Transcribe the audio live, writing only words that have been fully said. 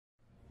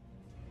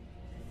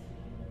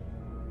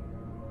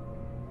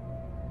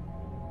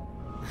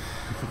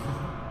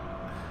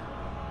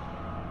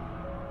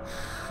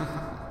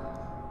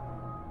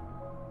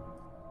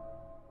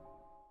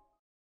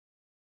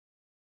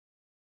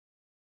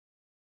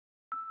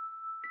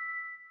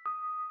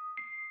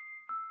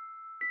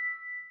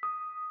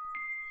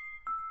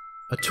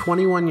A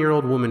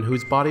 21-year-old woman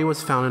whose body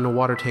was found in a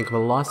water tank of a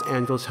Los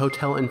Angeles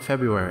hotel in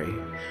February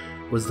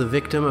was the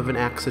victim of an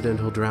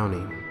accidental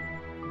drowning.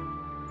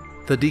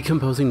 The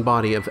decomposing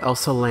body of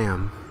Elsa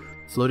Lamb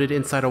floated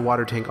inside a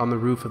water tank on the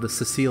roof of the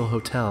Cecil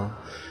Hotel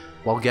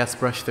while guests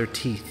brushed their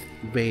teeth,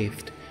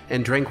 bathed,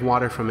 and drank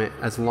water from it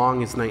as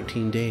long as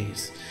 19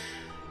 days.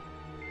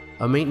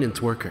 A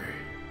maintenance worker,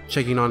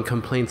 checking on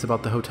complaints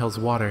about the hotel's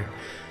water,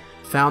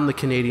 found the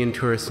Canadian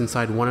tourist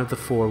inside one of the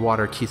 4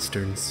 water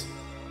cisterns.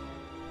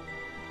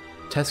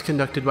 Tests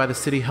conducted by the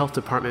city health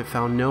department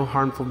found no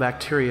harmful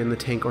bacteria in the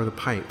tank or the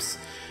pipes,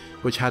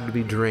 which had to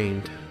be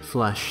drained,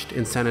 flushed,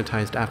 and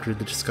sanitized after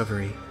the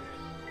discovery.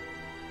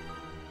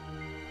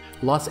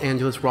 Los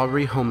Angeles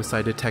robbery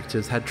homicide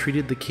detectives had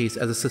treated the case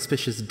as a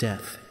suspicious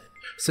death,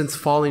 since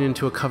falling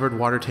into a covered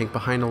water tank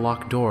behind a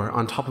locked door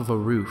on top of a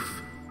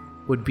roof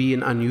would be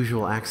an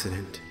unusual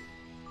accident,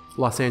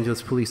 Los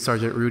Angeles Police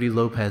Sergeant Rudy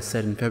Lopez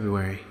said in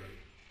February.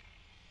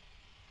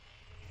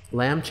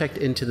 Lamb checked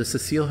into the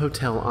Cecil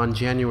Hotel on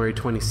January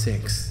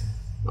 26,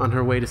 on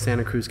her way to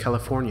Santa Cruz,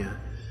 California,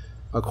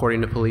 according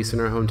to police in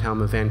her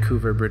hometown of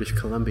Vancouver, British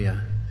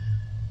Columbia.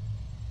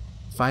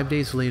 5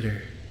 days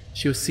later,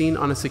 she was seen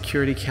on a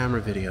security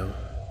camera video,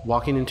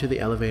 walking into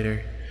the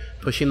elevator,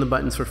 pushing the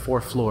buttons for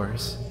 4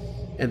 floors,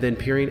 and then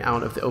peering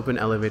out of the open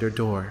elevator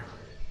door,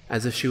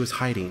 as if she was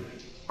hiding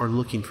or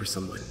looking for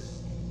someone.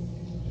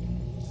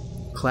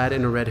 Clad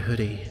in a red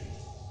hoodie,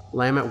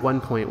 Lamb at one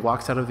point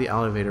walks out of the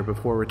elevator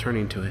before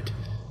returning to it,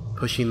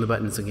 pushing the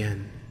buttons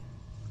again.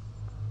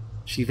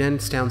 She then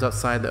stands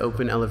outside the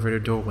open elevator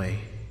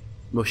doorway,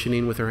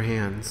 motioning with her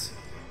hands,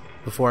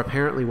 before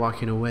apparently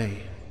walking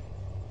away.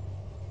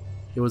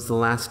 It was the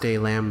last day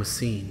Lamb was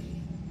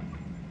seen.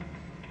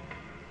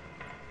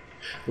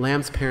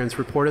 Lamb's parents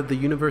reported the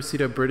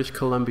University of British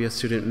Columbia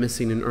student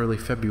missing in early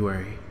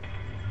February.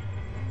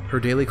 Her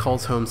daily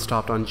calls home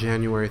stopped on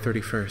January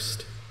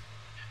 31st.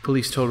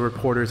 Police told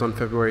reporters on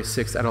February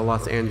 6th at a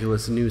Los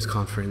Angeles news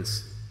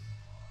conference.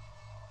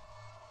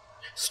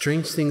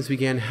 Strange things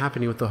began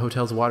happening with the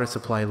hotel's water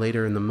supply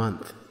later in the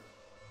month,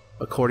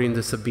 according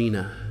to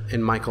Sabina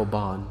and Michael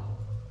Bond,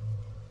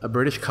 a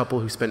British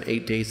couple who spent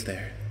 8 days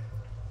there.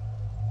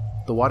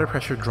 The water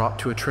pressure dropped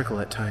to a trickle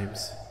at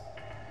times.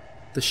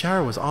 The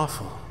shower was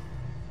awful,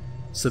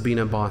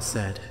 Sabina Boss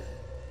said.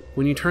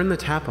 When you turned the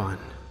tap on,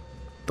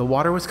 the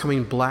water was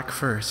coming black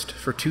first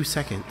for 2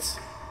 seconds,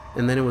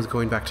 and then it was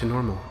going back to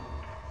normal.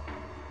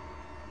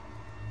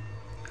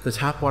 The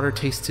tap water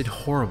tasted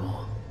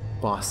horrible,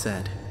 Boss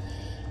said.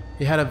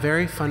 It had a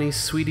very funny,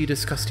 sweety,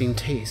 disgusting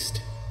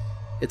taste.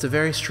 It's a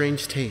very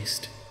strange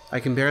taste. I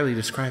can barely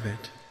describe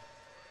it.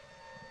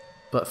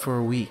 But for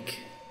a week,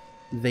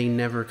 they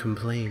never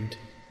complained.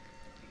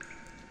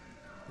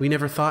 We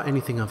never thought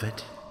anything of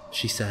it,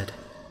 she said.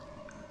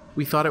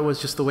 We thought it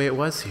was just the way it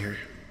was here.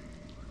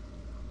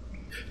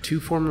 2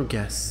 former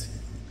guests,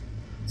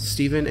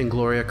 Stephen and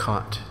Gloria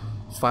Cott,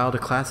 filed a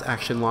class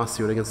action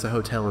lawsuit against the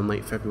hotel in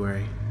late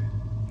February.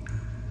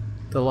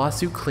 The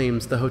lawsuit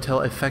claims the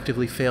hotel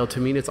effectively failed to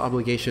meet its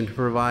obligation to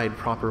provide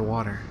proper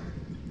water.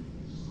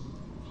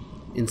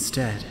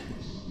 Instead,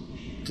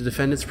 the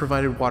defendants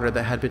provided water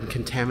that had been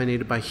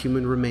contaminated by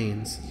human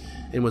remains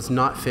and was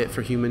not fit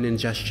for human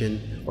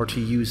ingestion or to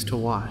use to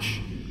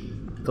wash,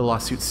 the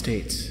lawsuit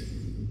states,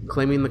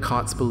 claiming the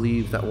Cotts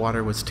believed that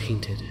water was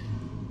tainted.